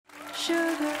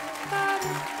sugar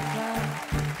butterfly.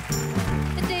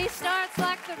 The day starts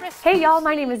like the rest. Hey y'all,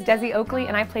 my name is Desi Oakley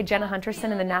and I play Jenna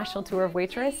Hunterson in the national tour of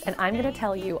Waitress, and I'm gonna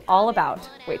tell you all about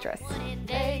Waitress.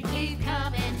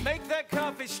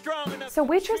 So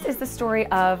Waitress is the story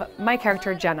of my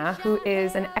character Jenna, who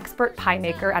is an expert pie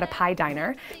maker at a pie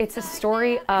diner. It's a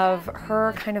story of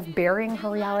her kind of burying her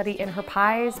reality in her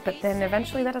pies, but then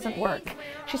eventually that doesn't work.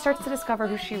 She starts to discover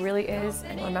who she really is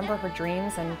and remember her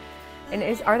dreams, and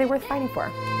are they worth fighting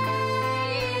for?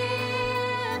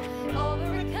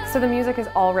 So the music is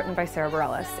all written by Sarah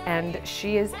Bareilles, and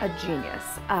she is a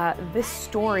genius. This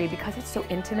story, because it's so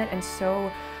intimate and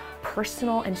so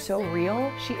personal and so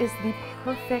real, she is the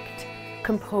perfect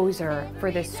composer for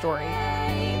this story.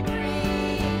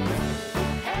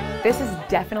 This is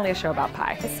definitely a show about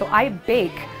pie. So I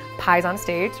bake pies on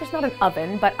stage. There's not an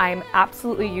oven, but I'm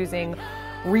absolutely using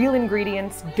real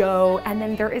ingredients, dough, and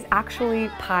then there is actually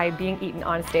pie being eaten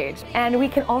on stage. And we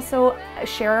can also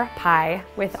share pie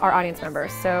with our audience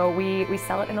members. So we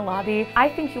sell it in the lobby. I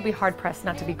think you'll be hard-pressed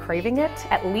not to be craving it,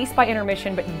 at least by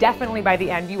intermission, but definitely by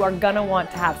the end. You are gonna want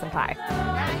to have some pie.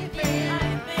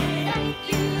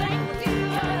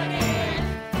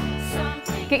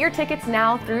 Get your tickets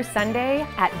now through Sunday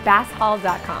at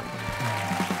basshall.com.